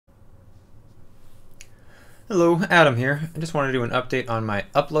Hello, Adam here. I just wanted to do an update on my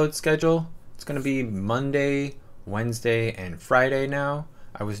upload schedule. It's going to be Monday, Wednesday, and Friday now.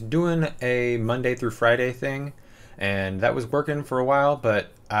 I was doing a Monday through Friday thing, and that was working for a while,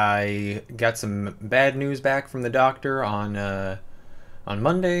 but I got some bad news back from the doctor on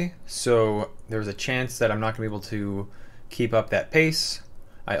Monday, so there's a chance that I'm not going to be able to keep up that pace.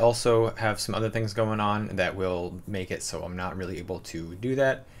 I also have some other things going on that will make it so I'm not really able to do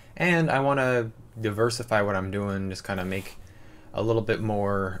that. And I want to diversify what I'm doing, just kind of make a little bit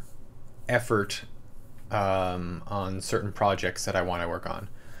more effort on certain projects that I want to work on.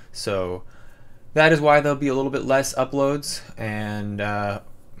 So that is why there'll be a little bit less uploads, and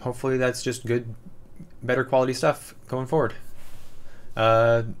hopefully that's just good, better quality stuff going forward.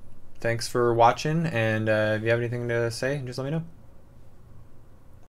 Uh, Thanks for watching, and if you have anything to say, just let me know.